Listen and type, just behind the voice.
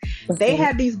They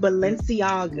have these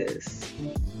Balenciagas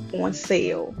on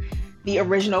sale. The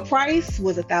original price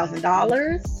was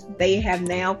 $1,000. They have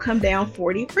now come down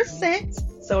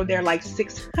 40%, so they're like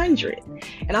 600.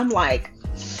 And I'm like,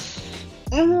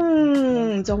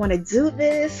 don't want to do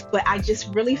this, but I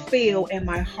just really feel in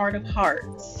my heart of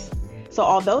hearts. So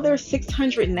although they're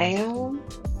 600 now,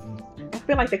 I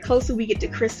feel like the closer we get to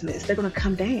Christmas, they're gonna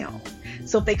come down.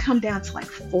 So if they come down to like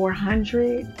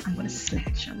 400, I'm gonna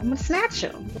snatch them. I'm gonna snatch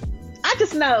them. I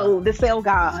just know the sale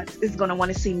gods is gonna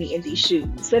want to see me in these shoes,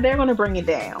 so they're gonna bring it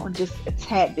down just a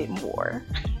tad bit more.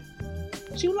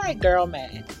 You like girl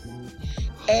math.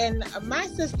 And my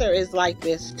sister is like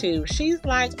this too. She's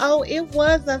like, oh, it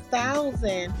was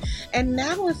 1,000 and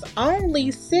now it's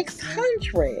only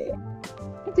 600.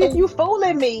 If you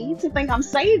fooling me to think I'm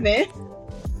saving.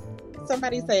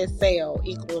 Somebody says sale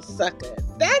equals sucker.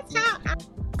 That's how I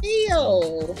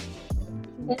feel.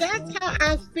 That's how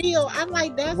I feel. I'm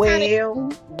like, that's how they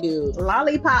do.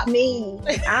 Lollipop me.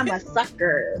 I'm a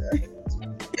sucker.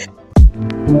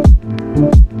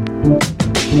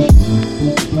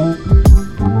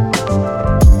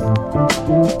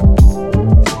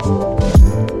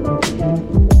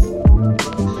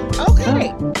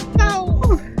 Okay, so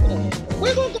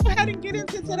we're gonna go ahead and get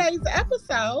into today's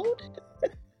episode.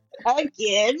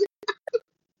 Again.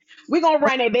 We're gonna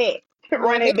run it back.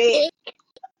 Run it back.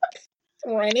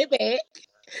 Run it back.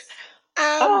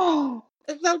 Oh.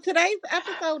 So today's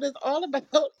episode is all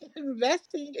about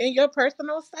investing in your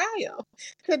personal style.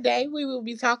 Today we will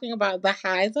be talking about the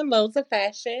highs and lows of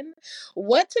fashion,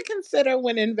 what to consider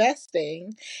when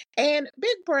investing, and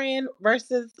big brand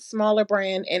versus smaller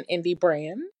brand and indie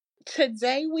brand.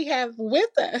 Today we have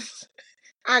with us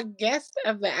our guest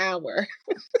of the hour.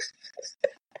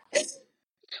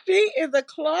 She is a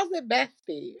closet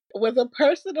bestie with a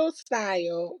personal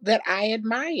style that I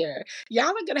admire. Y'all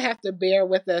are going to have to bear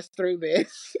with us through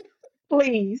this.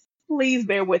 Please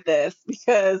bear with us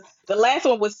because the last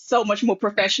one was so much more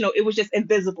professional. It was just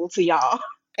invisible to y'all.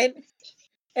 And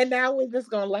and now we're just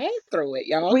going to laugh through it,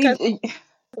 y'all. We 'Cause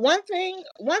one thing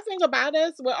about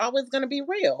us, we're always going to be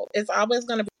real. It's always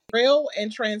going to be real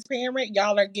and transparent.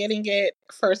 Y'all are getting it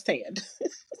firsthand.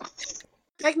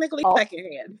 Technically oh,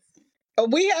 secondhand.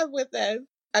 We have with us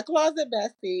a closet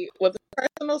bestie with a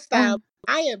personal style mm,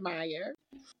 I admire.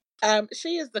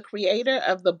 She is the creator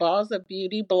of the Balls of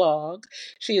Beauty blog.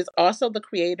 She is also the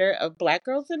creator of Black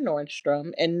Girls in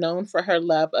Nordstrom and known for her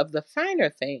love of the finer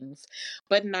things,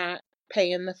 but not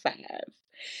paying the five.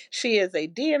 She is a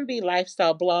DMV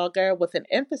lifestyle blogger with an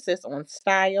emphasis on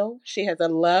style. She has a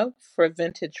love for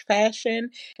vintage fashion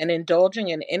and indulging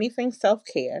in anything self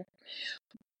care.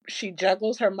 She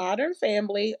juggles her modern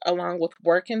family along with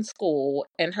work and school,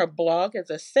 and her blog is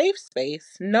a safe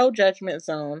space, no judgment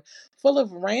zone, full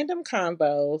of random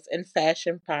combos and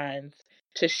fashion finds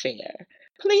to share.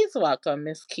 Please welcome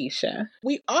Miss Keisha.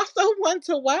 We also want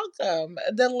to welcome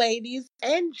the ladies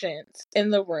and gents in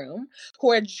the room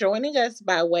who are joining us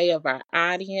by way of our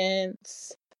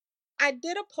audience. I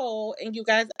did a poll and you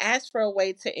guys asked for a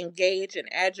way to engage and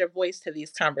add your voice to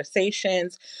these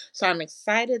conversations. So I'm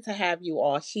excited to have you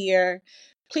all here.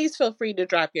 Please feel free to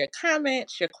drop your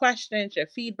comments, your questions, your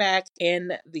feedback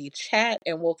in the chat,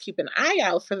 and we'll keep an eye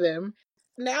out for them.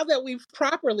 Now that we've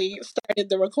properly started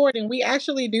the recording, we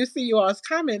actually do see you all's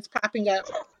comments popping up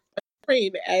on the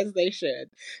screen as they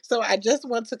should. So I just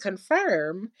want to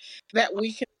confirm that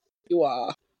we can see you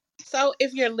all. So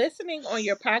if you're listening on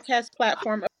your podcast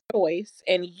platform of choice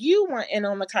and you want in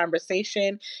on the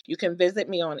conversation, you can visit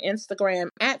me on Instagram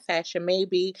at Fashion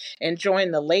Maybe and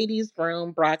join the Ladies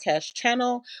Room broadcast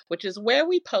channel, which is where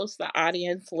we post the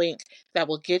audience link that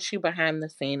will get you behind the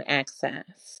scene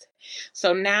access.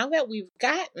 So now that we've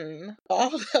gotten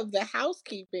all of the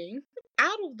housekeeping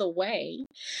out of the way,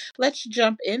 let's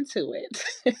jump into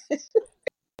it.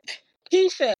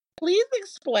 Keisha, please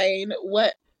explain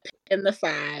what in the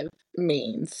five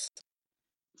means.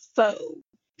 so,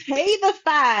 Pay the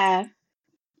Five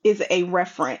is a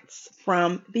reference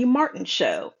from The Martin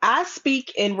Show. I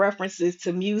speak in references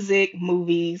to music,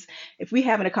 movies. If we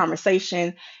having a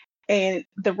conversation and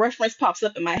the reference pops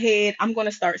up in my head, I'm going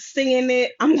to start singing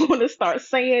it. I'm going to start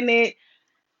saying it.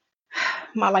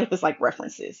 My life is like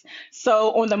references.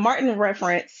 So, on the Martin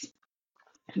reference,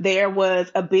 there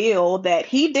was a bill that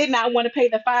he did not want to pay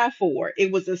the fine for.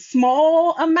 It was a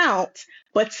small amount,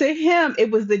 but to him,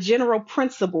 it was the general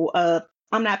principle of,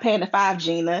 I'm not paying the five,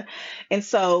 Gina. And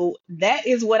so that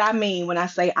is what I mean when I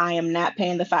say I am not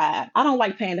paying the five. I don't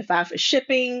like paying the five for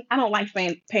shipping. I don't like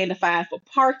paying the five for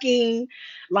parking.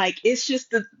 Like, it's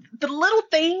just the little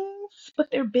things, but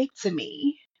they're big to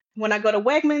me. When I go to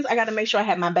Wegmans, I got to make sure I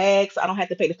have my bags. So I don't have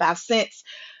to pay the 5 cents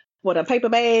For the paper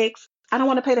bags, I don't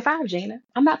want to pay the 5, Gina.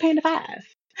 I'm not paying the 5.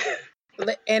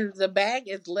 And the bag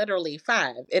is literally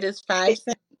 5. It is It, 5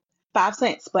 cents. 5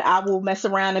 cents, but I will mess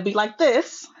around and be like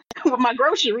this with my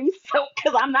groceries, so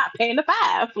because I'm not paying the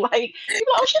 5. Like,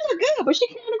 people, oh, she look good, but she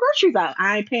carrying the groceries out.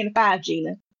 I ain't paying the 5,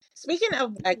 Gina. Speaking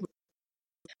of black,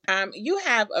 you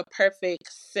have a perfect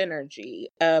synergy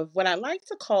of what I like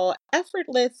to call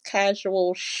effortless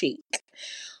casual chic.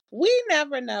 We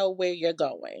never know where you're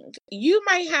going. You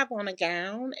might have on a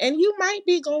gown and you might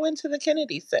be going to the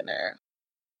Kennedy Center,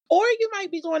 or you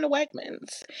might be going to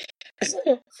Wegmans.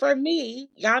 For me,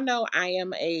 y'all know I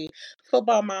am a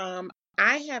football mom.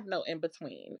 I have no in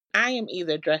between. I am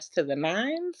either dressed to the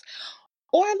nines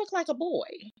or I look like a boy.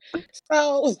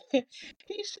 So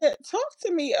he should talk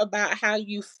to me about how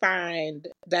you find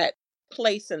that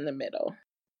place in the middle.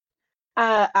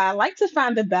 I like to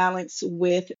find the balance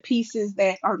with pieces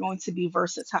that are going to be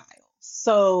versatile.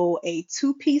 So a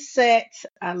two-piece set,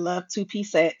 I love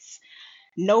two-piece sets.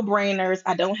 No brainers.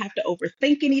 I don't have to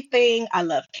overthink anything. I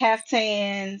love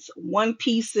caftans, one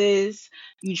pieces.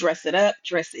 You dress it up,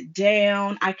 dress it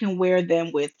down. I can wear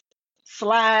them with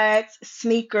slides,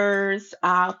 sneakers.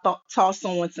 I'll toss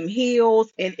on some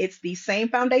heels, and it's the same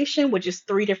foundation with just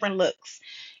three different looks.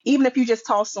 Even if you just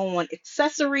toss on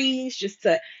accessories just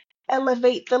to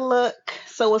elevate the look.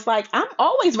 So it's like, I'm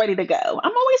always ready to go.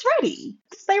 I'm always ready.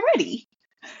 Stay ready.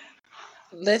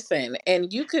 Listen,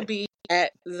 and you could be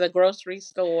at the grocery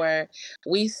store.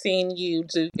 We've seen you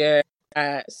do your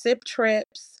sip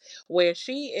trips where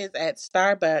she is at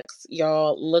Starbucks,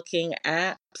 y'all, looking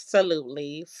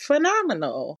absolutely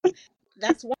phenomenal.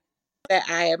 That's one that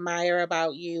I admire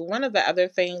about you. One of the other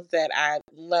things that I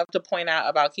love to point out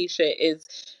about Keisha is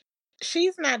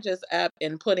she's not just up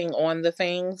and putting on the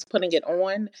things, putting it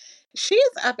on. She's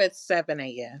up at 7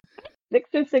 a.m. 6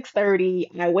 and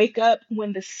 6:30. I wake up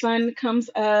when the sun comes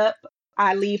up.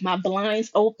 I leave my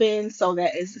blinds open so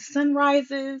that as the sun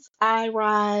rises, I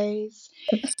rise.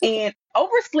 And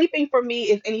oversleeping for me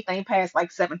is anything past like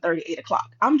 7:30, 8 o'clock.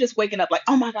 I'm just waking up like,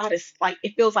 oh my God, it's like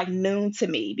it feels like noon to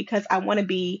me because I want to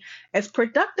be as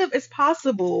productive as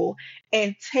possible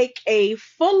and take a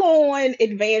full-on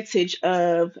advantage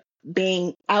of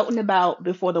being out and about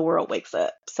before the world wakes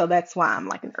up. So that's why I'm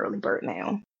like an early bird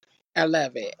now. I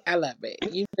love it. I love it.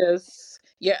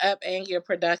 You're up and you're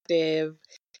productive.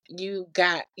 You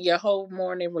got your whole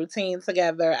morning routine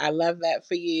together. I love that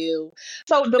for you.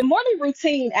 So the morning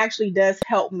routine actually does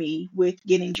help me with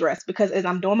getting dressed because as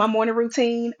I'm doing my morning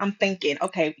routine, I'm thinking,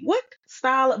 okay, what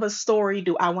style of a story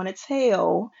do I want to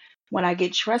tell when I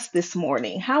get dressed this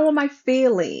morning? How am I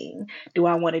feeling? Do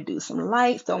I want to do some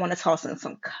lights? Do I want to toss in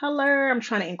some color? I'm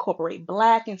trying to incorporate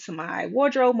black into my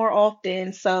wardrobe more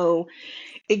often. So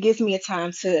it gives me a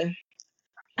time to,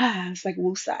 it's like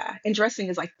woosah. And dressing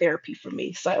is like therapy for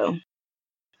me. So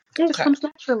it just Okay. comes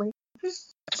naturally.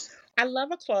 I love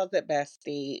a closet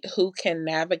bestie who can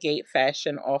navigate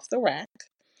fashion off the rack.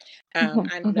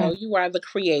 Mhm, I know mhm. you are the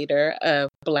creator of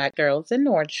Black Girls in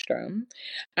Nordstrom.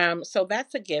 So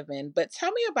that's a given. But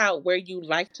tell me about where you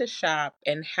like to shop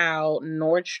and how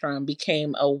Nordstrom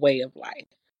became a way of life.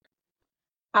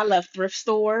 I love thrift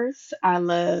stores. I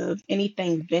love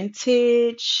anything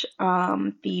vintage.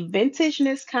 The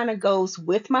vintageness kind of goes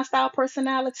with my style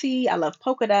personality. I love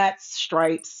polka dots,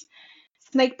 stripes,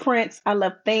 snake prints. I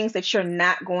love things that you're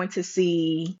not going to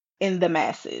see in the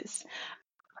masses.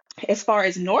 As far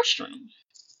as Nordstrom,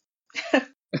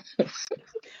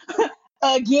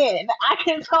 again, I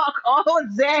can talk all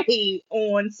day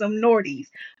on some Nordies,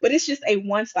 but it's just a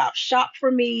one-stop shop for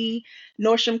me.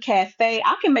 Nordstrom Cafe,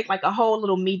 I can make like a whole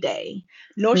little me day.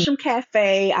 Nordstrom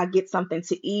Cafe, I get something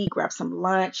to eat, grab some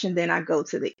lunch, and then I go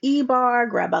to the E-bar,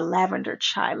 grab a lavender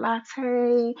chai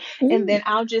latte, and Mm. then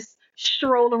I'll just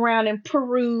stroll around and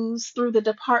peruse through the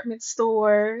department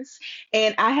stores.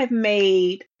 And I have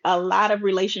made a lot of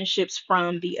relationships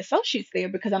from the associates there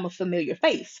because I'm a familiar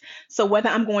face. So whether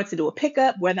I'm going to do a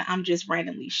pickup, whether I'm just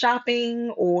randomly shopping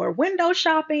or window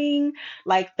shopping,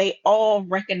 like they all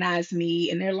recognize me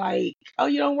and they're like, "Oh,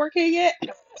 you don't work here yet?"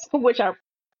 Which I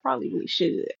probably really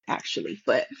should actually.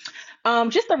 But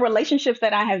just the relationships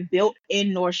that I have built in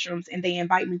Nordstrom's, and they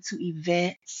invite me to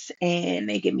events and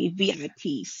they give me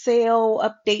VIP sale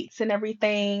updates and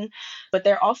everything. But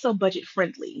they're also budget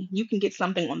friendly. You can get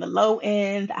something on the low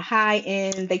end, the high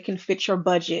end. They can fit your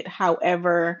budget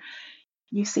however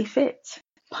you see fit.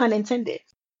 Pun intended.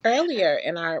 Earlier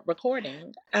in our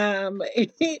recording,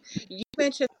 you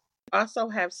mentioned you also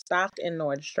have stock in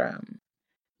Nordstrom.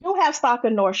 do have stock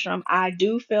in Nordstrom. I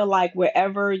do feel like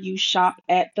wherever you shop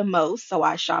at the most, so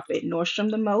I shop at Nordstrom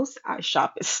the most, I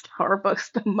shop at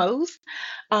Starbucks the most.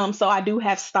 So I do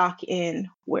have stock in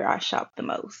where I shop the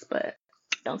most, but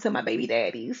don't tell my baby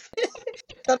daddies.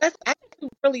 So that's actually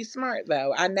really smart,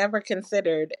 though. I never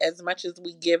considered, as much as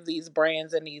we give these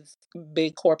brands and these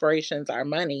big corporations our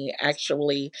money,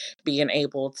 actually being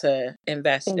able to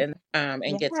invest And in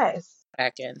and get yes,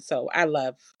 back in. So I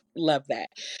love that.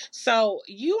 So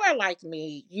you are like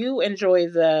me. You enjoy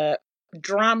the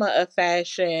drama of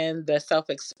fashion, the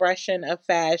self-expression of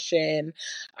fashion,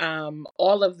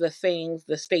 all of the things,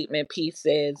 the statement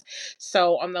pieces.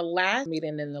 So on the last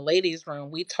meeting in the ladies' room,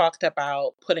 we talked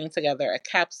about putting together a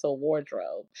capsule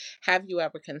wardrobe. Have you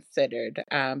ever considered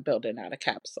building out a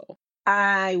capsule?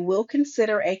 I will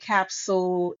consider a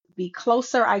capsule the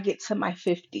closer I get to my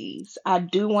 50s. I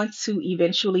do want to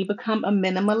eventually become a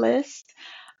minimalist,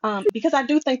 because I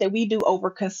do think that we do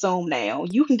overconsume now.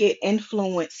 You can get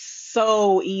influenced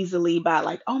so easily by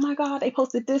like, oh my God, they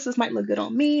posted this. This might look good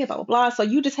on me, blah blah blah. So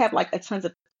you just have like a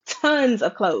tons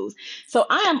of clothes. So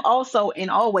I am also in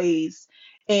always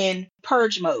in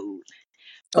purge mode.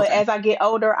 But Okay. as I get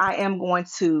older, I am going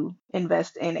to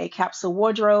invest in a capsule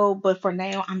wardrobe. But for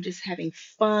now, I'm just having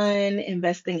fun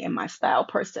investing in my style,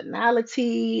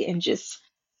 personality, and just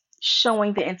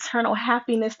showing the internal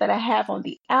happiness that I have on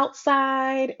the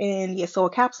outside. And yeah, so a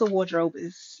capsule wardrobe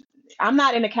is, I'm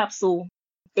not in a capsule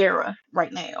era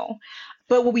right now.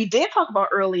 But what we did talk about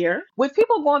earlier, with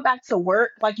people going back to work,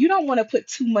 like you don't want to put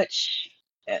too much.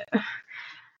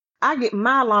 I get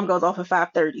my alarm goes off at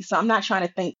 5:30, so I'm not trying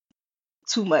to think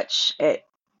too much at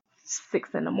 6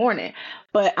 in the morning.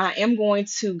 But I am going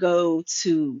to go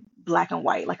to black and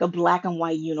white, like a black and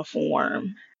white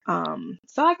uniform.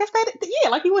 So I guess that, yeah,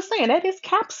 like you were saying, that is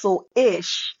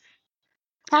capsule-ish.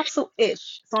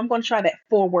 Capsule-ish. So I'm going to try that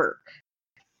for work.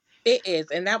 It is.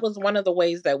 And that was one of the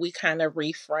ways that we kind of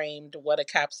reframed what a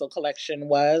capsule collection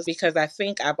was, because I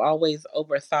think I've always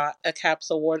overthought a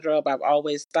capsule wardrobe. I've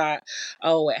always thought,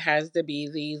 oh, it has to be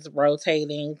these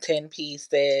rotating 10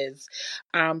 pieces.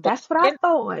 But That's what I in,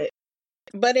 thought.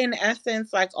 but in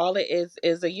essence, like all it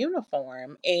is a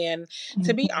uniform. And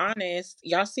to be Mhm. honest,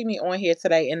 y'all see me on here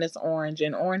today in this orange,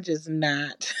 and orange is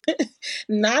not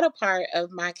not a part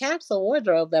of my capsule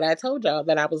wardrobe that I told y'all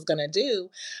that I was gonna do.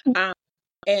 Um,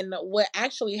 and what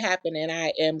actually happened, and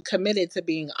I am committed to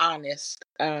being honest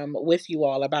with you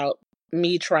all about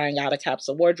me trying out a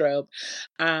capsule wardrobe.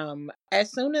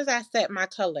 As soon as I set my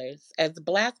colors as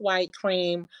black, white,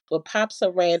 cream with pops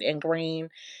of red and green,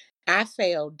 I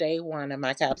failed day one of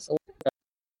my capsule.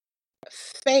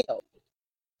 Failed.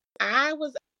 I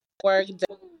was at work.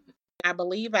 I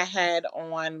believe I had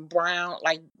on brown,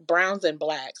 like browns and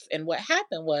blacks. And what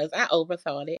happened was I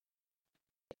overthought it,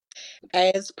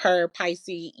 as per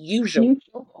Pisces usual.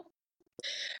 Usual.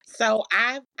 So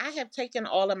I have taken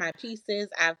all of my pieces,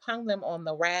 I've hung them on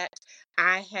the rack.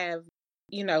 I have,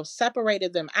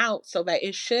 separated them out so that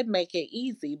it should make it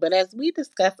easy. But as we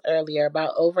discussed earlier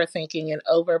about overthinking and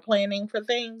over planning for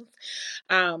things,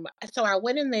 so I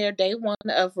went in there day one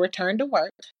of return to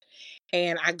work,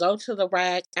 and I go to the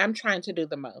rack. I'm trying to do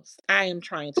the most. I am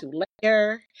trying to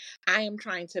layer. I am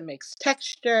trying to mix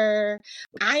texture.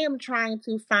 I am trying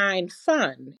to find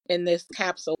fun in this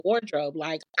capsule wardrobe.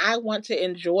 Like, I want to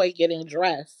enjoy getting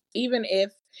dressed, even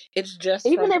if it's just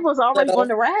from Even if it was already on little.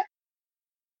 the rack.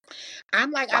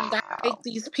 I'm like, I've got to make Wow.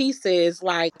 these pieces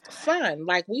like fun.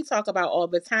 Like we talk about all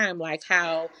the time, like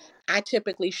how I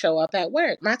typically show up at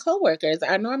work. My coworkers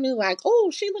are normally like,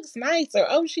 oh, she looks nice, or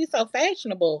oh, she's so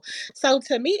fashionable. So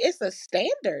to me, it's a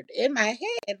standard in my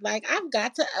head. Like I've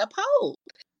got to uphold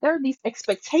There are these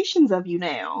expectations of you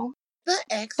now. the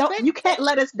Don't, you can't expectation.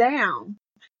 let us down.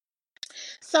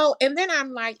 So, and then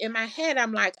I'm like, in my head,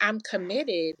 I'm like, I'm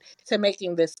committed to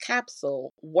making this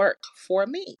capsule work for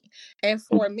me. And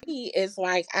for me, it's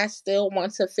like, I still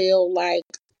want to feel like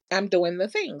I'm doing the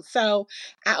thing. So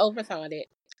I overthought it.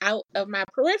 Out of my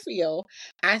peripheral,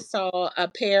 I saw a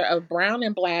pair of brown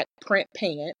and black print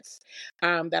pants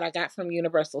that I got from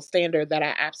Universal Standard that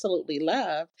I absolutely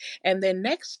love. And then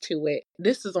next to it,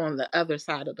 this is on the other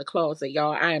side of the closet,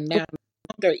 y'all. I am now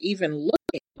no longer even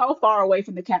looking. So far away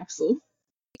from the capsule.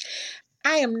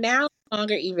 I am now no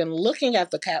longer even looking at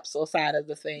the capsule side of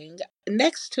the thing.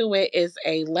 Next to it is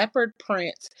a leopard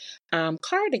print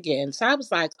cardigan. So I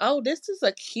was like, oh, this is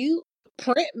a cute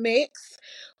print mix.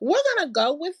 We're going to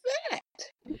go with that.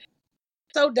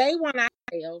 So day one, I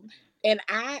failed. And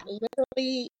I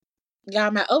literally,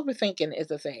 y'all, my overthinking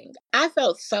is a thing. I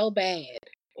felt so bad.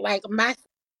 Like,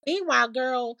 meanwhile,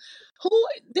 girl,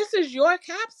 this is your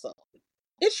capsule.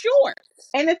 It's yours.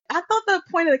 And I thought the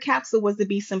point of the capsule was to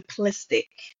be simplistic,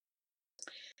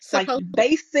 like Supposed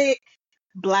basic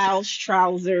blouse,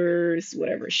 trousers,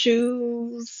 whatever,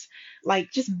 shoes,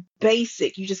 like just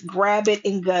basic. You just grab it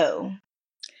and go.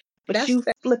 But that's you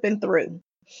flipping through.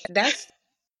 that's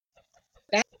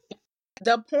that.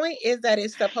 The point is that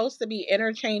it's supposed to be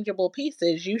interchangeable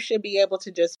pieces. You should be able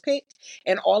to just pick,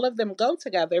 and all of them go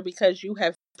together because you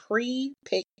have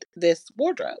pre-picked this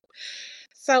wardrobe.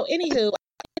 So, anywho,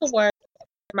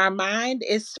 my mind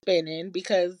is spinning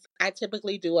because I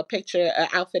typically do a picture, an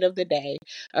outfit of the day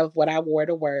of what I wore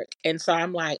to work. And so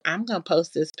I'm like, I'm going to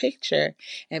post this picture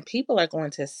and people are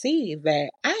going to see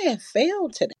that I have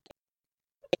failed today.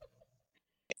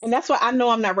 And that's why I know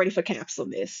I'm not ready for capsule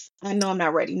this. I know I'm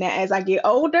not ready. Now, as I get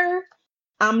older,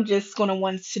 I'm just going to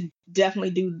want to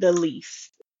definitely do the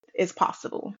least as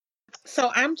possible. So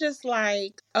I'm just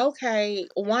like, okay,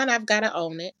 one, I've got to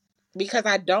own it because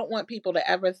I don't want people to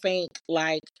ever think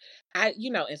like,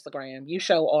 Instagram, you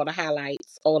show all the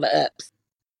highlights, all the ups.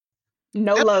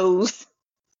 No I, lows.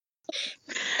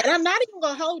 and I'm not even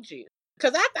going to hold you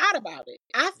because I thought about it.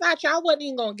 I thought y'all wasn't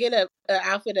even going to get a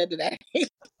outfit of the day.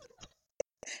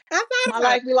 I thought My about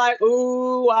life be like,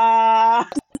 ooh, ah.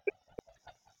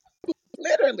 it,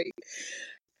 literally.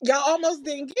 Y'all almost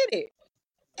didn't get it.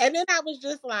 And then I was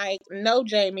just like, no,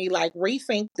 Jamie, like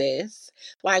rethink this.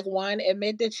 Like one,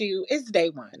 admit that it's day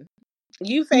one.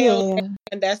 You failed Yeah.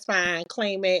 and that's fine,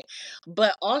 claim it.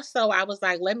 But also I was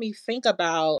like, let me think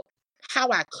about how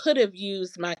I could have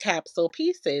used my capsule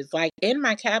pieces. Like in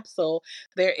my capsule,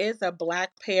 there is a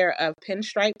black pair of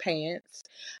pinstripe pants.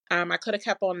 I could have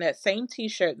kept on that same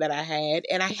t-shirt that I had.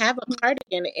 And I have a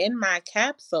cardigan in my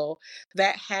capsule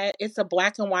that it's a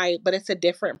black and white, but it's a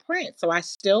different print. So I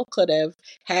still could have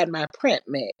had my print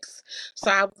mix.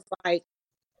 So I was like,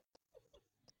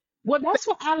 Well, that's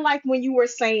what I like when you were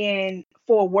saying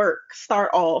for work,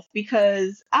 start off,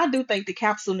 because I do think the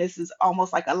capsuleness is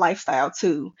almost like a lifestyle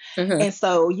too. mhm, And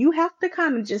so you have to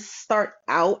kind of just start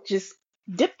out, just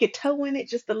dip your toe in it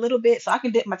just a little bit. So I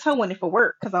can dip my toe in it for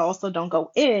work because I also don't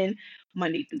go in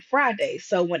Monday through Friday.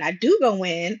 So when I do go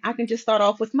in, I can just start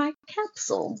off with my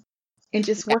capsule and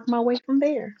just work my way from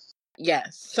there.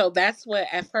 yes. So that's what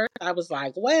at first I was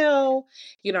like, well,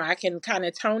 I can kind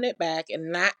of tone it back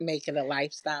and not make it a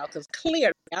lifestyle because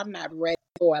clearly I'm not ready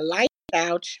for a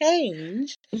lifestyle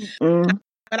change. Mm-mm.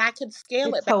 But I could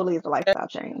scale It it back. totally is a lifestyle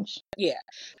change. Yeah,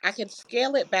 I could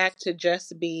scale it back to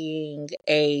just being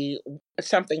a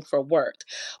something for work.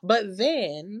 But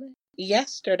then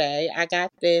yesterday I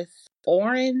got this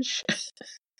orange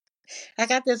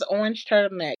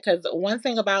turtleneck because one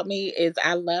thing about me is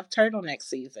I love turtleneck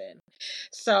season.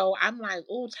 So I'm like,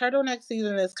 oh, turtleneck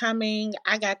season is coming.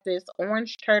 I got this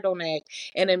orange turtleneck.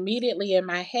 And immediately in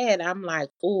my head, I'm like,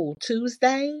 oh,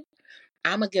 Tuesday,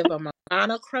 I'm going to give them a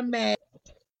monochromatic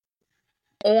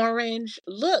orange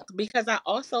look because I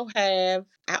also have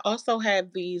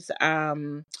these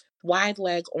wide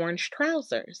leg orange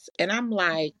trousers. And I'm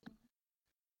like,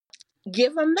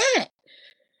 give them that.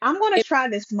 I'm gonna try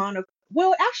this mono.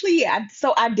 Well, actually, yeah.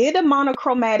 So I did a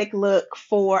monochromatic look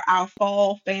for our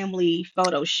fall family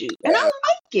photo shoot, and I like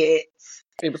it.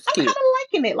 It was I'm kind cute. of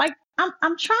liking it. Like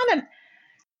I'm trying to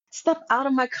step out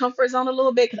of my comfort zone a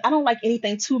little bit because I don't like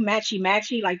anything too matchy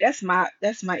matchy. Like that's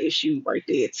my issue right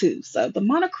there too. So the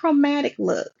monochromatic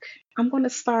look, I'm gonna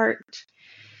start.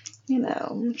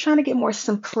 I'm trying to get more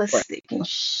simplistic and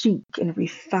chic and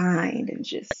refined and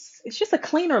it's just a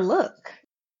cleaner look.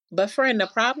 But friend, the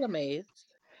problem is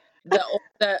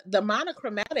the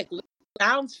monochromatic look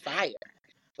sounds fire.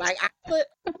 Like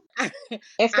I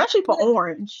Especially for put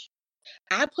orange.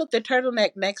 I put the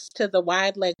turtleneck next to the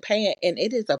wide leg pant and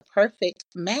it is a perfect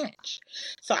match.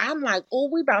 So I'm like, oh,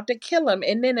 we about to kill him.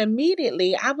 And then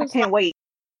immediately I can't wait.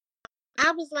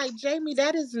 I was like, Jamie,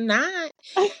 that is not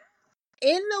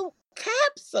in the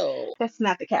capsule. That's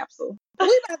not the capsule.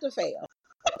 We about to fail.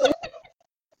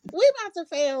 We about to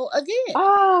fail again.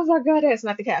 Oh my god, that's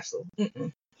not the capsule.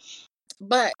 Mm-mm.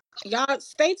 But y'all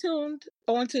stay tuned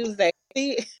on Tuesday.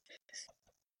 See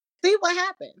what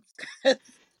happens.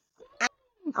 I,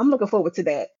 I'm looking forward to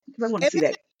that because I want to and see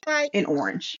then that like in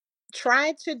orange.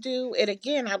 tried to do it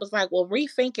again. I was like, well,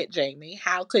 rethink it, Jamie.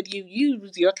 How could you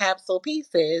use your capsule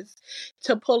pieces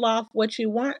to pull off what you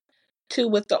want to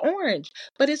with the orange?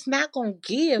 But it's not going to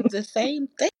give the same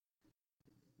thing.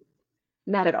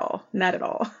 Not at all. Not at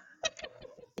all.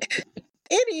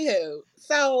 Anywho,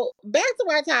 so back to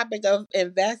our topic of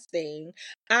investing.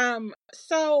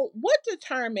 So what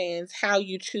determines how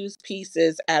you choose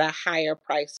pieces at a higher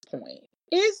price point?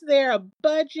 Is there a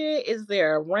budget? Is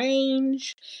there a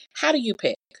range? How do you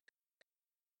pick?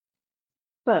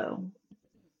 So,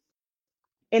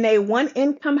 In a one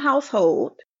income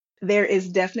household, there is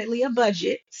definitely a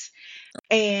budget.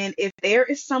 And if there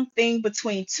is something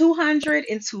between 200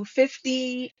 and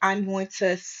 250, I'm going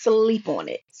to sleep on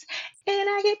it. And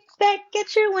I get back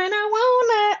at you when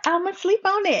I wanna. I'ma sleep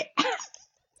on it.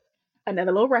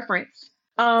 Another little reference.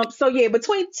 So yeah,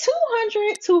 between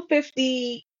 200,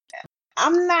 250,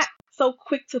 I'm not so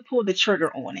quick to pull the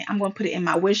trigger on it. I'm going to put it in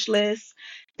my wish list,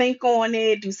 think on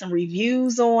it, do some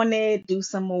reviews on it, do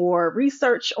some more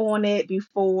research on it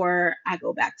before I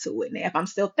go back to it. Now, if I'm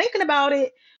still thinking about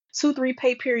it, two, three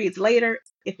pay periods later,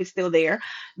 if it's still there,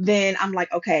 then I'm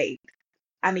like, okay,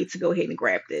 I need to go ahead and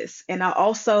grab this. And I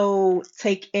also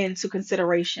take into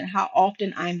consideration how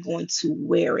often I'm going to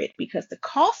wear it because the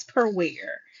cost per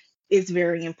wear is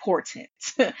very important.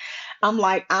 I'm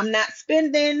like, I'm not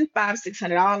spending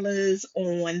 $500-$600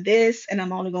 on this and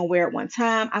I'm only gonna wear it one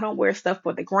time. I don't wear stuff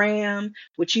for the gram.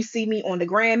 What you see me on the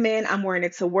gram in, I'm wearing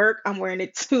it to work, I'm wearing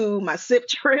it to my sip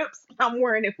trips, I'm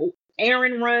wearing it for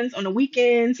errand runs on the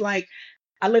weekends. Like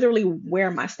I literally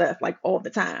wear my stuff like all the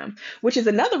time, which is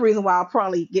another reason why I'll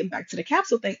probably get back to the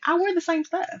capsule thing. I wear the same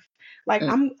stuff. Like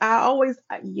Mm, I always,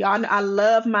 y'all know, I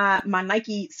love my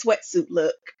Nike sweatsuit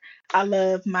look. I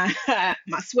love my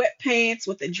my sweatpants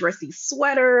with a dressy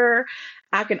sweater.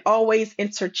 I can always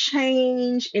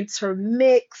interchange,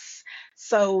 intermix.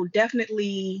 So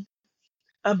definitely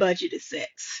a budget is set.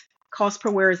 Cost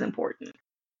per wear is important.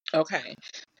 okay.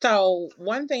 So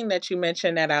one thing that you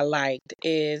mentioned that I liked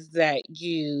is that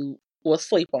you will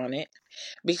sleep on it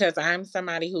because I'm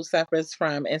somebody who suffers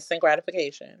from instant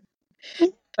gratification.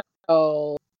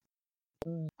 Oh,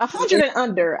 100 and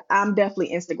under, I'm definitely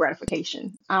instant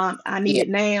gratification. I need yeah. it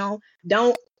now.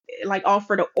 Don't like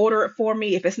offer to order it for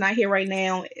me. If it's not here right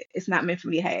now, it's not meant for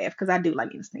me to have because I do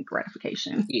like instant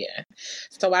gratification. Yeah.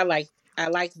 So I like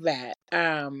that.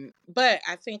 But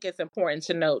I think it's important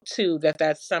to note too that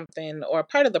that's something or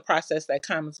part of the process that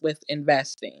comes with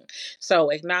investing. So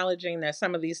acknowledging that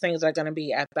some of these things are going to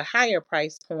be at the higher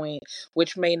price point,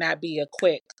 which may not be a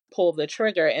quick pull the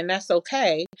trigger, and that's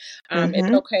okay. It's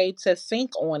Hmm. okay to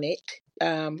think on it.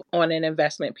 On an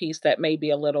investment piece that may be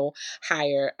a little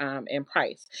higher in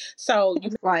price. So you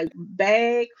It's like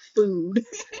bag food,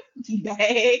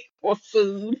 bag or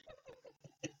food.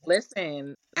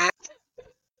 listen, I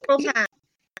several times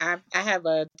I have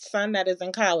a son that is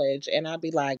in college, and I'll be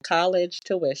like, college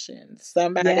tuition,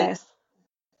 somebody, Yes.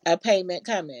 a payment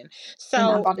coming.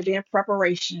 And I'm So, about to be in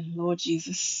preparation, Lord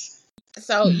Jesus.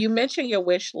 so you mentioned your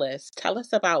wish list. Tell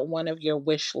us about one of your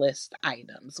wish list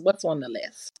items. What's on the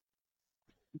list?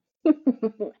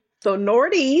 So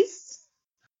Nordy's,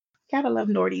 gotta love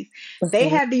Nordy's. They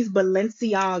Mhm. have these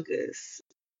Balenciagas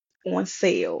on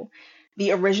sale.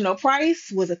 The original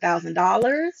price was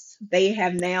 $1,000. They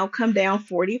have now come down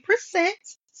 40%.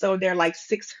 So they're like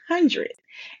 600.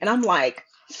 And I'm like,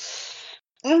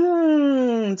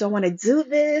 don't want to do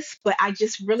this, but I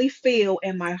just really feel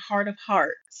in my heart of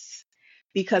hearts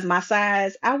because my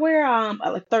size, I wear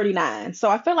a 39. So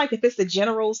I feel like if it's the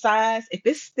general size, if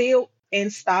it's still in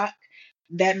stock,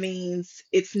 that means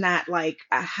it's not like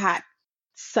a hot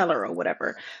seller or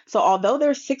whatever. So although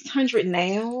they're 600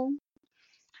 now,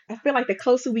 I feel like the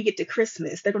closer we get to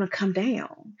Christmas, they're going to come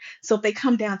down. So if they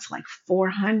come down to like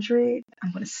 400,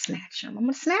 I'm going to snatch them. I'm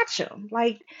going to snatch them.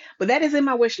 Like, but that is in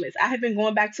my wish list. I have been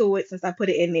going back to it since I put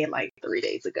it in there like 3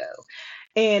 days ago.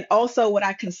 And also, what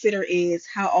I consider is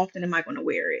how often am I going to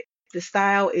wear it? The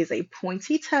style is a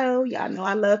pointy toe. Y'all know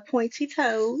I love pointy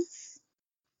toes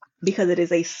because it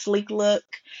is a sleek look,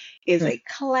 is a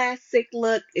classic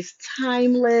look, it's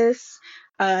timeless.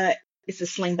 Uh, it's a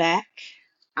slingback.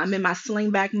 I'm in my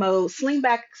slingback mode.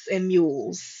 Slingbacks and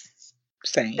mules.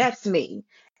 Same. That's me.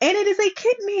 And it is a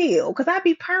kitten heel because I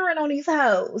be purring on these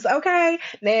hoes. Okay.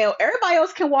 Now everybody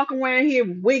else can walk around here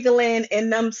wiggling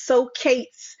in them so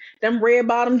Kates, them red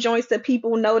bottom joints that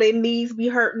people know their knees be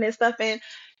hurting and stuff. And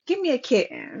give me a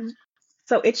kitten.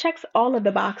 So it checks all of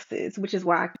the boxes, which is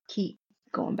why I keep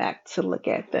going back to look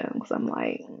at them because I'm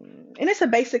like, and it's a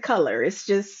basic color. It's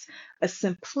just a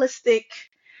simplistic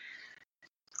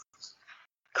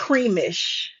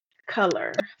creamish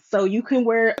color. So you can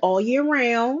wear it all year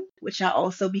round, which I'll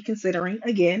also be considering.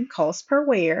 Again, cost per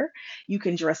wear. You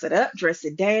can dress it up, dress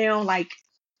it down. Like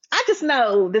I just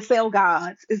know the sale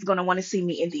gods is going to want to see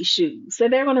me in these shoes. So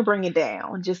they're going to bring it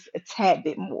down just a tad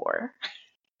bit more.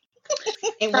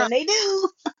 And So, when they do,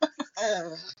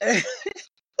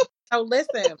 so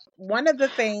listen, one of the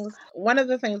things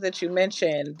that you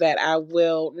mentioned that I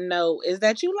will know is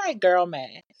that you like girl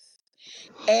math.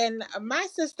 And my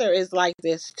sister is like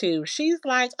this too. She's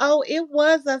like, "Oh, it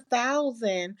was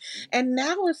 1,000, and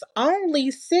now it's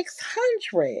only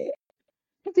 600."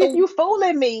 If you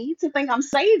fooling me to think I'm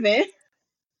saving,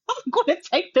 I'm going to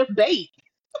take the bait.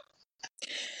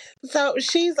 So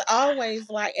she's always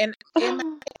like, and in my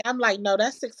head, I'm like, no,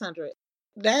 that's 600.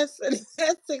 That's that's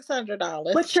But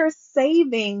 $600. you're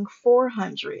saving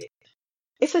 400.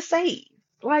 It's a save.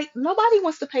 Like nobody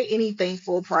wants to pay anything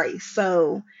full price.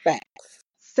 So Facts.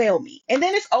 sell me. And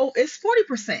then it's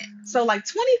 40%. So like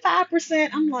 25%,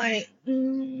 I'm like,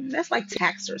 that's like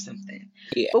tax or something.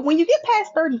 Yeah. But when you get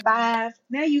past 35,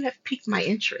 now you have piqued my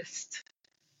interest.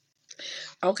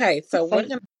 Okay, so It's we're safe.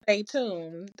 gonna stay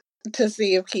tuned to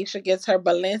see if Keisha gets her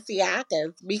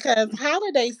Balenciagas because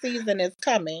holiday season is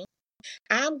coming.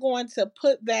 I'm going to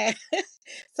put that.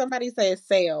 Somebody says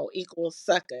sale equals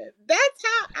sucker. That's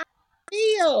how I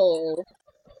feel.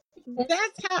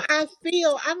 That's how I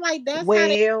feel. I'm like, that's how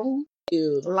they Well,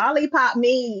 do. lollipop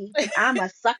me, because I'm a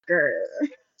sucker.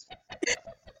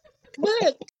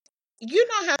 Look, you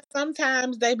know how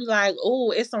sometimes they be like, "Oh,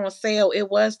 it's on sale. It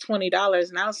was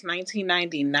 $20. Now it's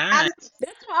 19.99." That's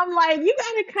why I'm like, you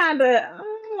gotta kind of,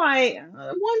 I'm like,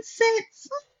 1 cent,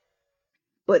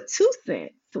 but 2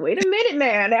 cents. Wait a minute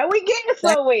now. Now we getting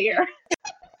somewhere.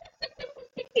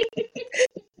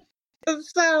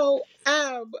 So,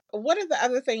 one of the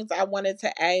other things I wanted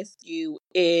to ask you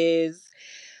is,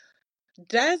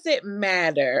 does it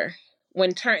matter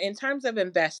in terms of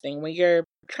investing when you're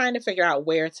trying to figure out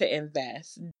where to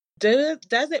invest? Does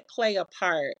it play a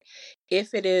part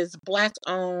if it is black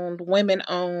owned, women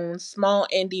owned, small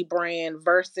indie brand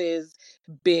versus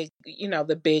big,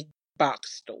 the big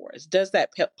box stores? Does that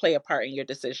play a part in your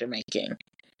decision making?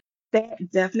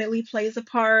 That definitely plays a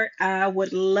part. I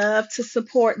would love to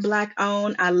support Black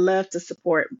owned. I love to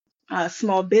support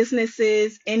small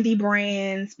businesses, indie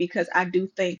brands, because I do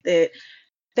think that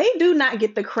they do not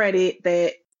get the credit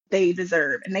that they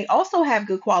deserve. And they also have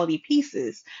good quality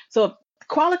pieces. So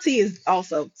quality is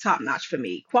also top notch for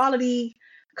me. Quality,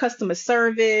 customer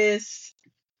service.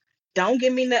 Don't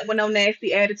give me that with no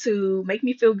nasty attitude. Make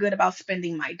me feel good about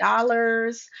spending my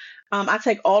dollars. I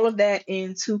take all of that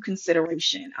into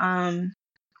consideration.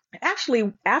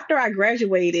 Actually, after I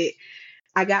graduated,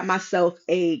 I got myself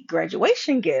a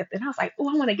graduation gift, and I was like, "Oh,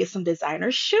 I want to get some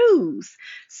designer shoes."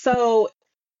 So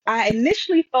I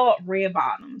initially thought red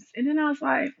bottoms, and then I was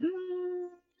like,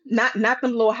 not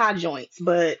them little high joints,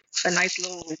 but a nice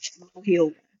little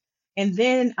heel. And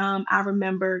then I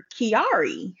remember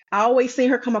Kiari. I always seen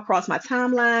her come across my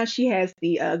timeline. She has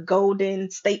the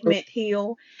golden statement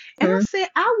heel. And I said,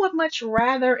 I would much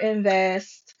rather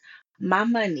invest my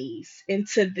monies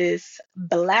into this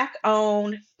black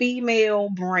owned female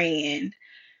brand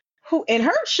who, and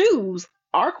her shoes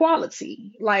are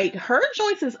quality. Like her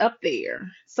joints is up there.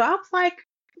 So I was like,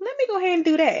 let me go ahead and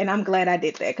do that. And I'm glad I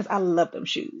did that because I love them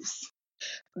shoes.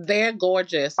 They're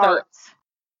gorgeous. So Art.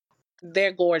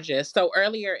 they're gorgeous. So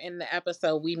earlier in the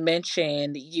episode, we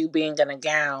mentioned you being in a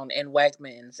gown in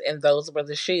Wegmans, and those were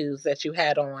the shoes that you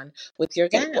had on with your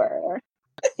They gown. were.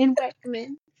 In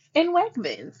Wegmans. In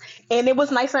Wegmans. And it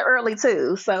was nice and early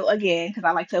too. So again, because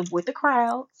I like to avoid the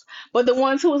crowds. But the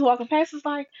ones who was walking past was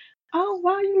like, oh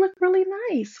wow, you look really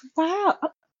nice. Wow.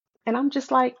 And I'm just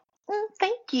like,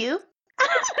 thank you.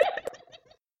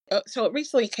 So it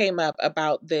recently came up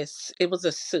about this. It was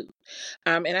a suit,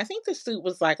 and I think the suit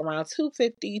was like around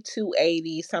 250,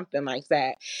 280, something like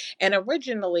that. And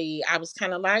originally, I was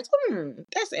kind of like,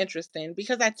 that's interesting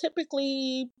because I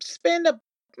typically spend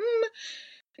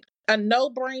a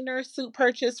no-brainer suit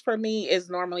purchase for me is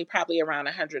normally probably around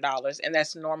 $100, and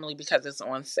that's normally because it's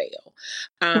on sale.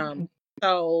 Um,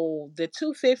 so the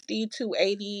 250,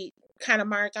 280 kind of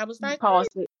mark, I was like, Pause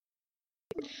it.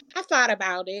 I thought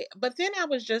about it, but then I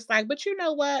was just like, but you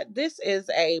know what? This is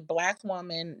a black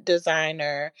woman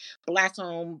designer, black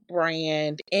owned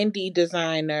brand, indie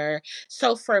designer.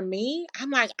 So for me,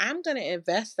 I'm like, I'm going to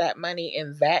invest that money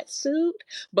in that suit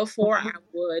before I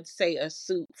would say a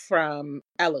suit from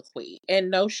Eloquy.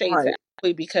 And no shade to Right.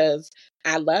 Eloquy because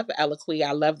I love Eloquy.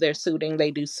 I love their suiting.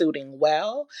 They do suiting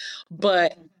well.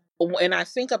 But when I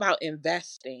think about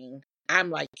investing, I'm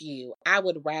like you. I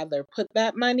would rather put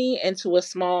that money into a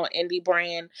small indie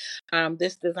brand.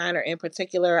 This designer in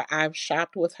particular, I've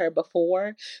shopped with her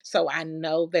before, so I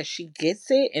know that she gets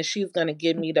it and she's gonna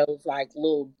give me those like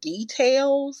little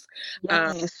details.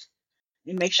 Um, Yes.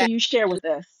 And make sure that, you share with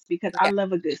us because I yeah,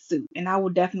 love a good suit and I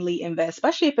will definitely invest,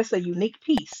 especially if it's a unique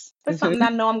piece. If it's something mhm. I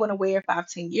know I'm going to wear 5,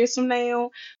 10 years from now,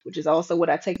 which is also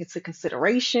what I take into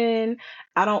consideration.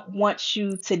 I don't want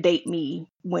you to date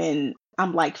me when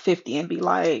I'm like 50 and be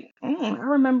like, I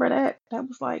remember that. That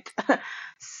was like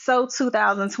so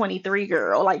 2023,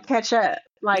 girl. Like, catch up.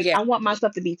 Like, Yeah. I want my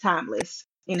stuff to be timeless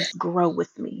and grow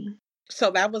with me. So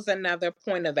that was another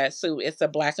point of that suit. It's a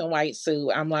black and white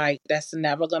suit. I'm like, that's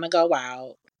never gonna go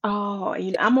out. Oh,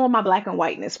 I'm on my black and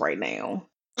whiteness right now.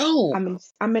 Oh,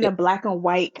 I'm in a black and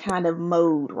white kind of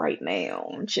mode right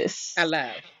now. I Just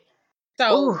love. So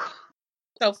oh,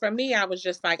 so for me, I was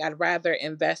just like, I'd rather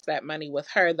invest that money with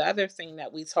her. The other thing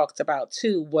that we talked about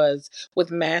too was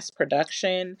with mass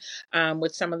production,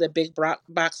 with some of the big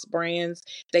box brands,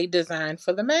 they design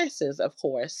for the masses, of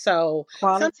course. So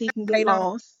sometimes quality can get they don't.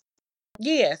 lost.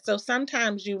 Yeah, so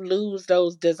sometimes you lose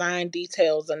those design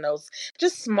details and those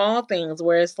just small things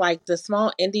where it's like the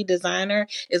small indie designer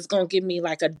is going to give me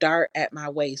like a dart at my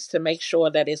waist to make sure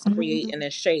that it's Mhm. creating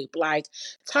a shape. Like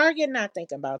Target not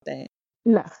thinking about that.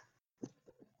 No,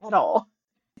 at all.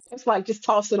 It's like just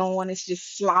toss it on. It's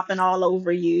just slopping all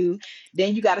over you.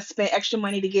 Then you got to spend extra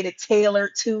money to get it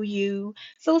tailored to you.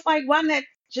 So it's like, why not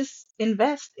just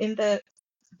invest in the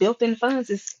built-in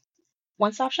funds? Is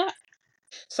one-stop shop.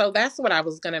 So that's what I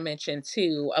was going to mention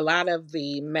too. A lot of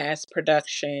the mass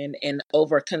production and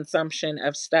overconsumption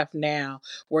of stuff now,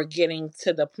 we're getting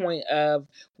to the point of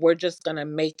we're just going to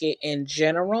make it in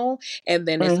general, and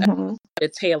then it's up Hmm. to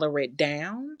tailor it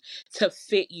down to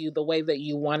fit you the way that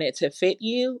you want it to fit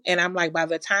you. And I'm like, by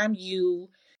the time you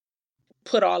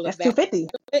put all of That's that, 250.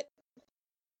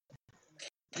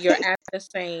 you're at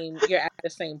the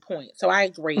same point. So I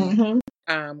agree.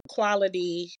 Hmm.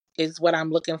 Quality is what I'm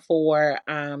looking for.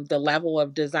 The level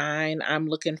of design I'm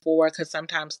looking for, because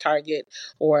sometimes Target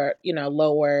or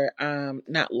lower,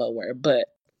 not lower, but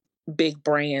big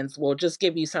brands will just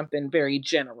give you something very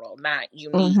general, not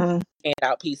unique Hmm.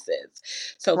 standout pieces.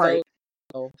 So those Right.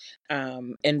 will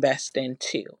invest in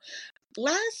too.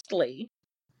 Lastly,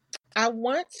 I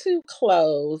want to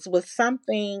close with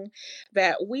something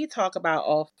that we talk about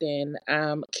often.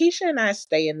 Keisha and I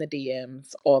stay in the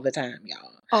DMs all the time,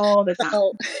 y'all. All the time.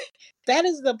 So that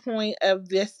is the point of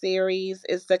this series,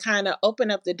 is to kind of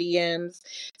open up the DMs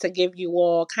to give you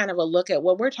all kind of a look at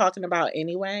what we're talking about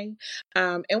anyway.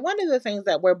 And one of the things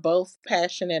that we're both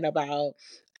passionate about,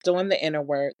 doing the inner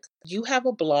work. You have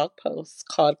a blog post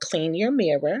called Clean Your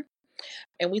Mirror,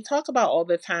 and we talk about all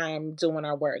the time doing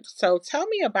our work. So tell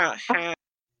me about how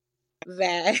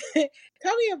that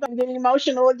tell me about I'm getting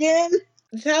emotional again.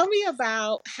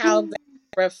 how that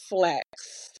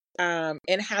reflects,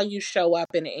 and how you show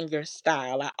up in your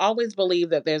style. I always believe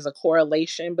that there's a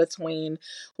correlation between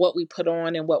what we put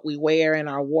on and what we wear in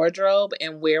our wardrobe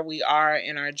and where we are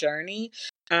in our journey.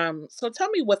 So tell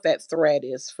me what that thread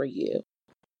is for you.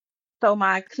 So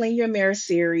my Clean Your Mirror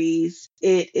series,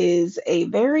 it is a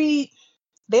very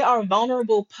they are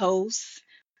vulnerable posts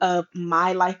of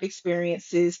my life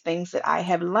experiences, things that I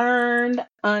have learned,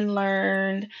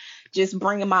 unlearned, just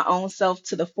bringing my own self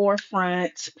to the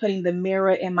forefront, putting the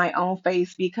mirror in my own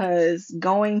face because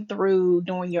going through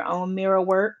doing your own mirror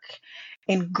work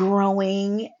and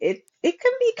growing, it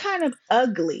can be kind of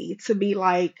ugly to be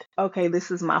like, okay,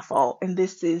 this is my fault and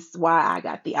this is why I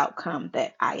got the outcome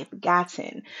that I have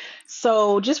gotten.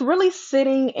 So just really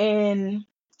sitting in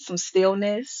some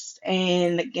stillness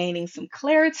and gaining some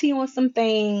clarity on some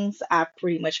things, I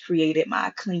pretty much created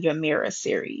my Clean Your Mirror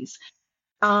series.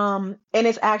 And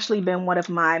it's actually been one of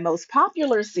my most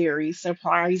popular series,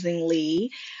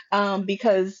 surprisingly,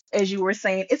 because as you were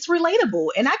saying, it's relatable.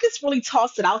 And I just really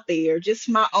toss it out there, just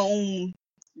my own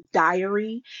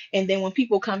diary. And then when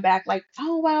people come back, like,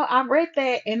 oh, wow, I read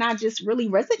that. And I just really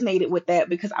resonated with that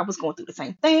because I was going through the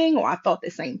same thing or I thought the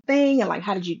same thing. And like,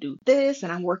 how did you do this?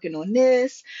 And I'm working on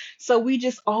this. So we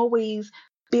just always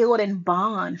build and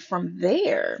bond from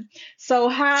there. So,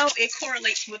 how it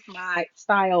correlates with my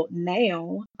style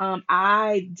now,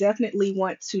 I definitely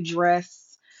want to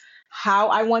dress how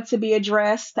I want to be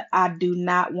addressed. I do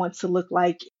not want to look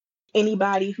like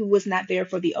anybody who was not there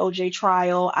for the OJ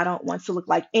trial. I don't want to look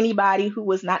like anybody who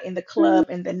was not in the club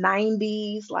in the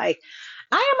 90s. Like,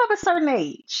 I am of a certain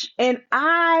age and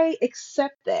I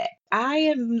accept that.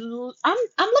 I'm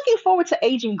looking forward to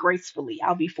aging gracefully.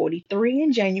 I'll be 43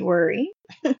 in January.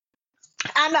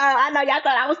 I know y'all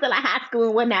thought I was still in high school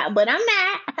and whatnot, but I'm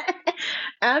not.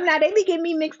 I'm not. They be getting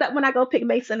me mixed up when I go pick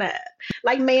Mason up.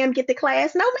 Like, ma'am, get to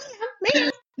class. No,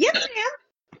 ma'am. Yes,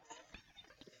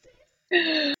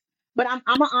 ma'am. But I'm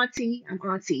an auntie. I'm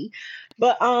auntie.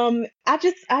 But I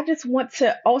just want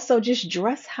to also just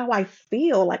dress how I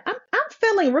feel. Like I'm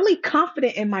feeling really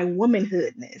confident in my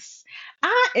womanhoodness.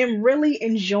 I am really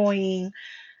enjoying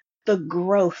the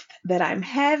growth that I'm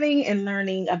having and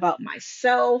learning about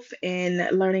myself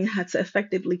and learning how to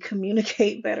effectively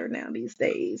communicate better now these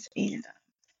days. And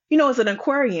as an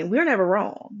Aquarian, we're never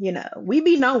wrong. We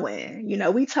be knowing,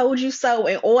 we told you so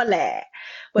and all that.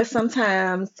 But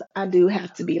sometimes I do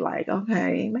have to be like,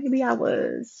 okay, maybe I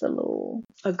was a little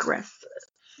aggressive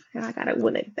and I gotta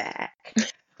win it back.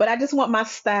 But I just want my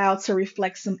style to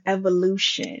reflect some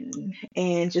evolution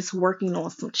and just working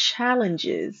on some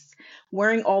challenges.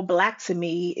 Wearing all black to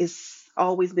me is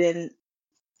always been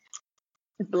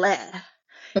blah.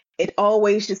 It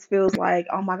always just feels like,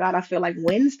 oh my God, I feel like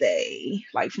Wednesday,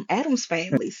 like from Adam's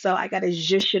Family. So I got to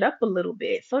zhuzh it up a little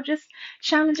bit. So just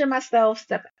challenging myself,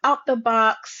 step out the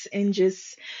box, and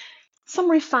just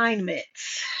some refinement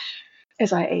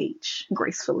as I age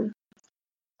gracefully.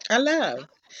 I love.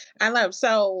 I love.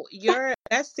 So your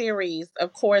that series,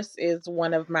 of course, is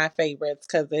one of my favorites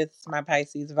because it's my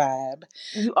Pisces vibe.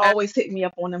 You I always hit me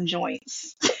up on them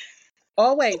joints.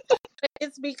 always.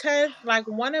 It's because like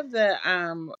one of the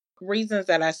reasons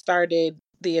that I started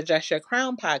the Adjust Your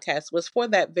Crown podcast was for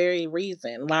that very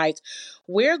reason. Like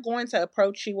we're going to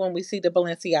approach you when we see the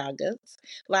Balenciagas.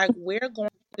 Like we're going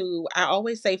to I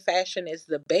always say fashion is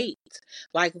the bait.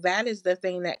 Like that is the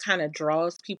thing that kind of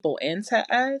draws people into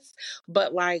us.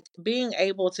 But like being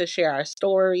able to share our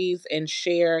stories and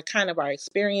share kind of our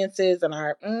experiences and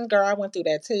our girl, I went through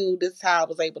that too. This is how I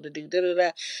was able to do da da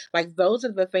da. Like those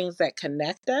are the things that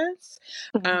connect us.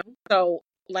 Um, Mhm. so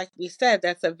like we said,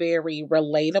 that's a very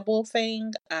relatable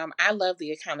thing. I love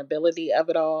the accountability of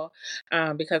it all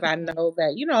because I Mhm. know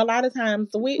that, a lot of times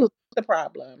we the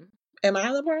problem. Am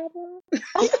I the problem?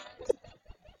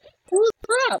 Who's the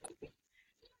problem?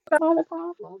 Not a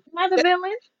problem. Not a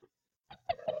villain.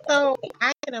 So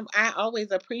I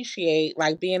always appreciate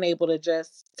like being able to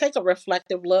just take a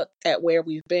reflective look at where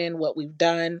we've been, what we've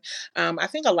done. I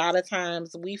think a lot of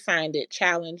times we find it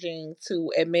challenging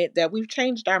to admit that we've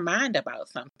changed our mind about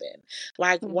something.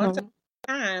 Like once Hmm.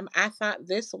 time I thought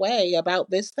this way about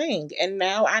this thing and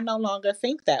now I no longer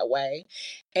think that way.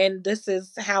 And this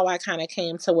is how I kind of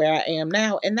came to where I am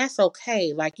now. And that's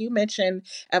okay. Like you mentioned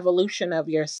evolution of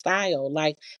your style.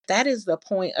 Like that is the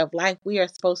point of life. We are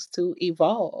supposed to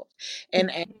evolve. And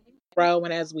as we grow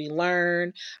and as we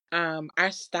learn,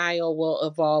 our style will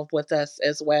evolve with us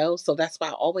as well. So that's why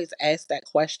I always ask that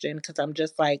question because I'm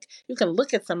just like, you can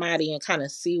look at somebody and kind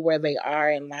of see where they are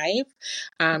in life.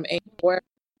 And your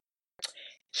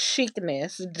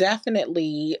chicness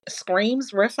definitely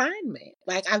screams refinement.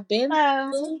 Like I've been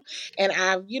Hello. through and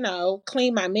I've,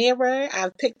 cleaned my mirror.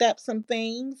 I've picked up some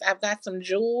things. I've got some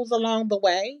jewels along the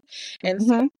way. And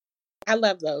so Hmm. I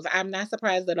love those. I'm not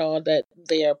surprised at all that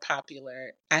they're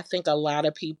popular. I think a lot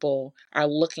of people are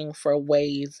looking for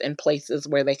ways and places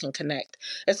where they can connect,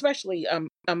 especially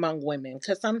among women.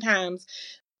 Because sometimes,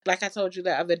 like I told you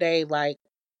the other day, like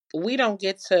we don't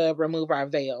get to remove our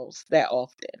veils that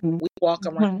often. We walk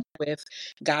around Hmm. with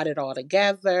got it all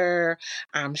together.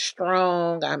 I'm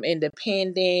strong. I'm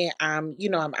independent. I'm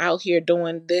out here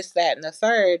doing this, that, and the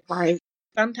third. Right.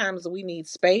 Sometimes we need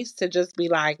space to just be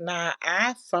like, nah,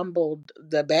 I fumbled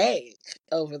the bag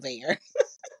over there.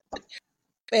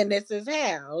 And this is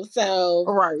how. So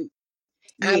Right.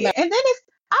 I Yeah. love And then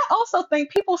I also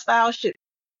think people's style should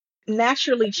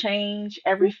naturally change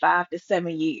every 5 to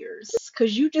 7 years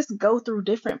because you just go through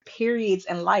different periods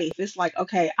in life. It's like,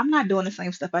 okay, I'm not doing the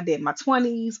same stuff I did in my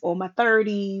 20s or my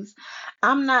 30s.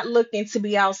 I'm not looking to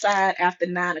be outside after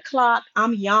 9 o'clock.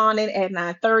 I'm yawning at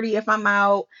 9:30 if I'm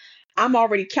out. I'm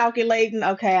already calculating,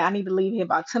 okay, I need to leave here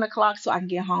by 10 o'clock so I can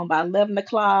get home by 11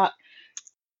 o'clock.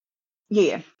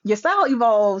 Yeah, your style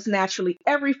evolves naturally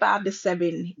every 5 to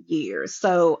 7 years.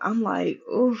 So I'm like,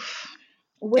 oof,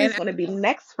 what is and going to be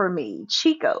next for me?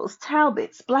 Chico's,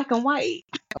 Talbots, black and white.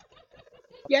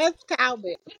 yes,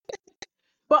 Talbot.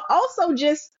 But also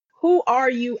just who are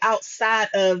you outside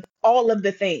of all of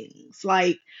the things?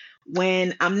 Like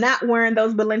when I'm not wearing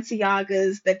those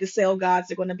Balenciagas that the sale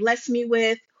gods are going to bless me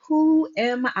with, who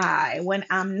am I? When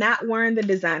I'm not wearing the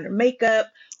designer makeup,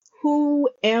 who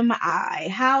am I?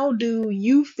 How do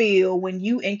you feel when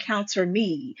you encounter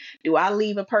me? Do I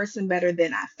leave a person better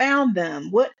than I found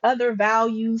them? What other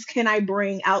values can I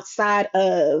bring outside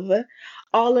of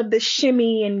all of the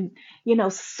shimmy and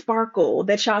sparkle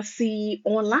that y'all see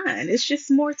online? It's just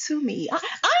more to me. I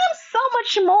am so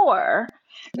much more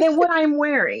than what I'm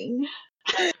wearing.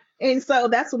 And so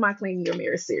that's what my Clean Your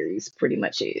Mirror series pretty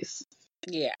much is.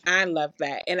 Yeah, I love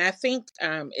that. And I think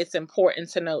it's important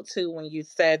to note too when you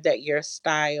said that your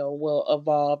style will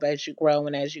evolve as you grow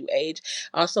and as you age.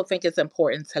 I also think it's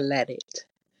important to let it.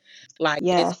 Like it's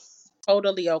Yes.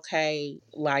 totally okay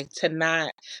like to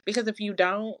not because if you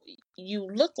don't, you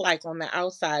look like on the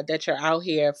outside that you're out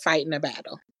here fighting a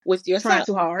battle with Trying yourself.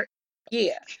 too hard.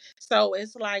 Yeah. So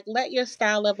it's like let your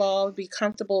style evolve, be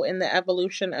comfortable in the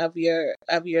evolution of your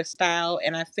style.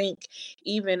 And I think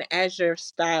even as your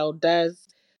style does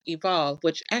evolve,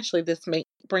 which actually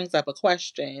brings up a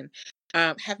question.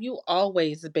 Have you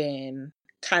always been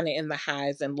kind of in the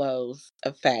highs and lows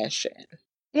of fashion?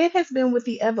 It has been with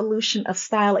the evolution of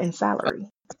style and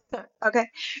salary. Okay.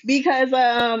 Because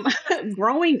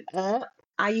growing up,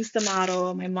 I used to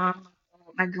model, my mom,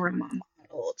 my grandma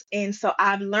modeled. And so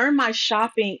I've learned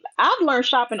shopping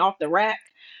off the rack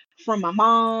from my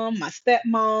mom, my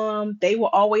stepmom. They will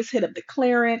always hit up the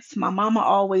clearance. My mama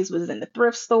always was in the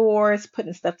thrift stores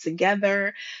putting stuff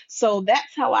together. So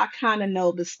that's how I kind of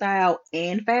know the style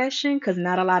and fashion because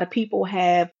not a lot of people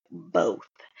have both,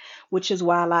 which is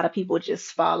why a lot of people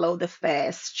just follow the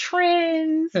fast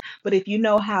trends. But if you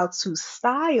know how to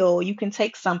style, you can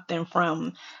take something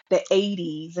from the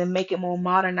 80s and make it more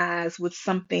modernized with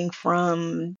something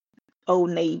from Old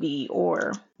Navy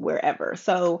or wherever.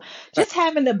 So just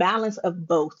having the balance of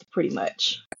both pretty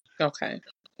much. Okay.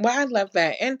 Well, I love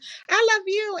that. And I love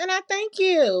you and I thank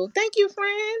you. Thank you,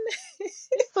 friend. This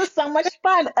was so much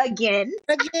fun again.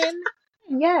 Again,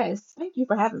 Yes. Thank you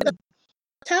for having me.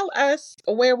 tell us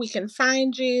where we can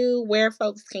find you, where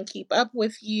folks can keep up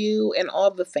with you, and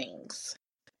all the things.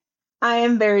 I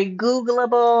am very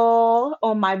Googleable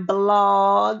on my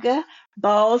blog,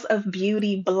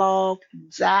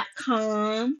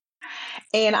 ballsofbeautyblog.com.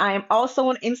 And I am also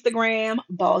on Instagram,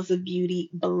 Balls of Beauty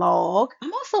Blog.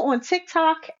 I'm also on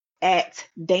TikTok at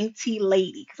Dainty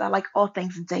Lady because I like all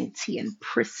things dainty and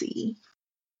prissy.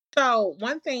 So,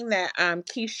 one thing that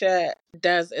Keisha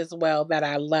does as well that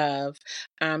I love,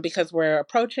 because we're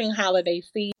approaching holiday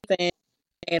season,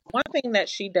 and one thing that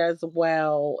she does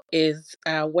well is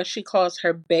what she calls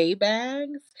her bay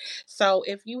bags. So,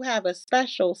 if you have a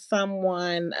special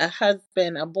someone, a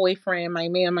husband, a boyfriend, my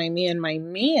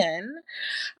man,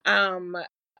 um,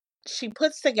 she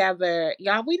puts together,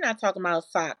 y'all, we're not talking about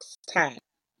socks, ties.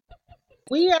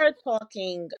 We are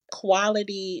talking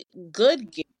quality,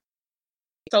 good.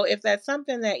 So if that's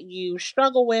something that you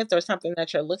struggle with or something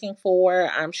that you're looking for,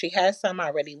 she has some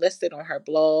already listed on her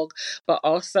blog. But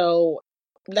also,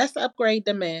 let's upgrade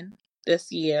the men this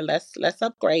year. Let's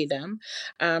upgrade them.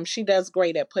 She does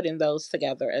great at putting those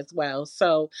together as well.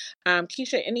 So,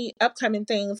 Keisha, any upcoming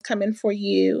things coming for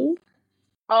you?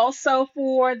 Also,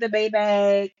 for the bay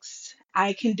bags,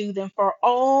 I can do them for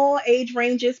all age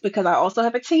ranges because I also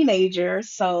have a teenager.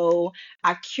 So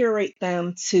I curate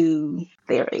them to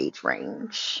their age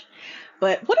range.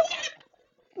 But what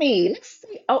do me? Let's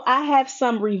see. Oh, I have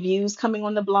some reviews coming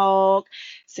on the blog.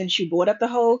 Since you brought up the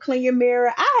whole clean your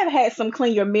mirror, I have had some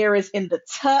clean your mirrors in the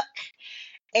tuck.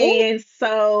 Oh, And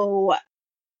so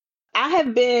I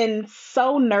have been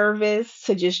so nervous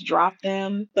to just drop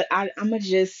them, but I'm going to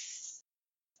just,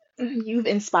 you've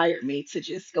inspired me to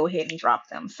just go ahead and drop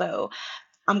them. So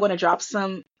I'm going to drop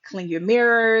some clean your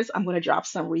mirrors. I'm going to drop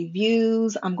some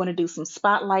reviews. I'm going to do some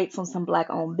spotlights on some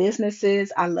black owned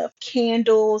businesses. I love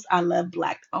candles. I love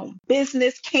black owned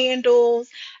business candles.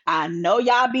 I know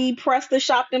y'all be pressed to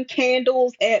shop them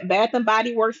candles at Bath and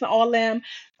Body Works and all them,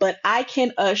 but I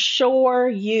can assure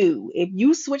you, if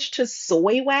you switch to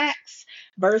soy wax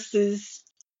versus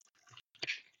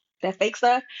that fake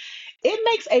stuff, it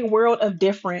makes a world of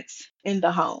difference in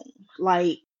the home.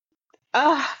 Like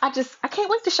I can't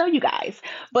wait to show you guys.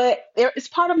 But it's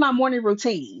part of my morning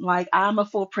routine. Like I'm a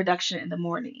full production in the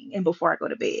morning and before I go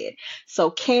to bed.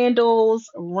 So candles,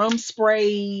 room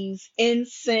sprays,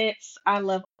 incense, I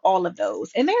love all of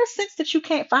those. And there are scents that you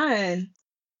can't find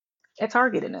at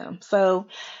Target in them. So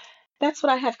that's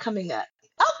what I have coming up.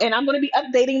 Oh, and I'm going to be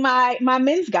updating my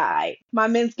men's guide, my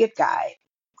men's gift guide.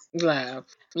 love,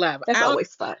 love. That's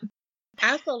always fun.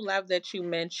 I also love that you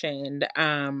mentioned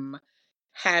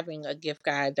having a gift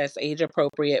guide that's age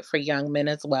appropriate for young men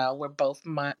as well. We're both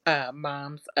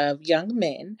moms of young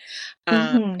men. Hmm.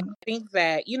 I think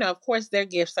that, of course, their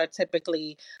gifts are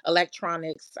typically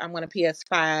electronics. I want a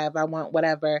PS5, I want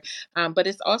whatever. But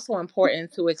it's also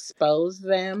important to expose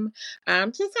them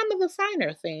to some of the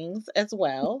finer things as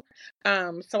well.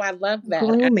 So I love that.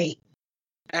 Grooming.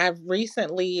 I've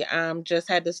recently just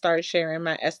had to start sharing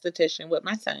my esthetician with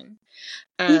my son.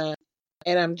 Um,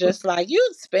 and I'm just like, you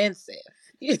expensive.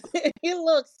 You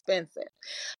look expensive.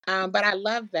 But I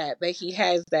love that he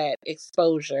has that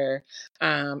exposure.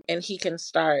 And he can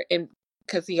start and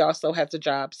because he also has a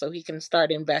job, so he can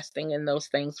start investing in those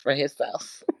things for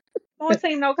himself. Don't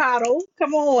say no coddle.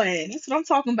 Come on. That's what I'm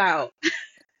talking about.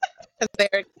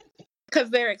 Because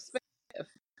they're expensive.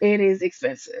 It is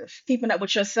expensive. Keeping up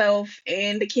with yourself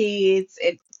and the kids,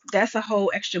 that's a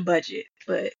whole extra budget.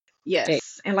 But Eh,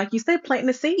 yes. And like you said, planting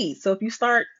the seeds. So if you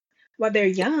start while they're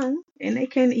young, and they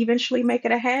can eventually make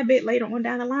it a habit later on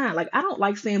down the line. Like, I don't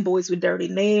like seeing boys with dirty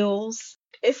nails.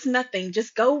 It's nothing.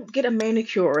 Just go get a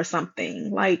manicure or something.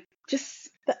 Like, just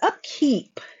the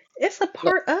upkeep. It's a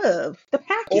part of the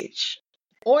package.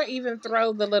 Or even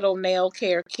throw the little nail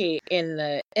care kit in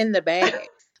the bag.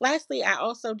 Lastly, I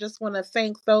also just want to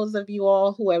thank those of you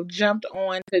all who have jumped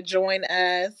on to join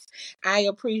us. I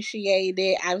appreciate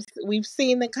it. We've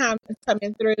seen the comments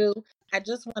coming through. I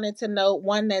just wanted to note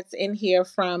one that's in here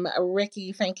from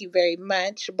Ricky. Thank you very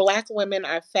much. Black women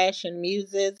are fashion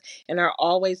muses and are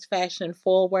always fashion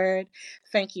forward.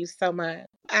 Thank you so much.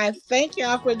 I thank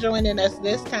y'all for joining us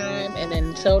this time. And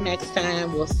until next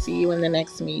time, we'll see you in the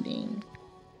next meeting.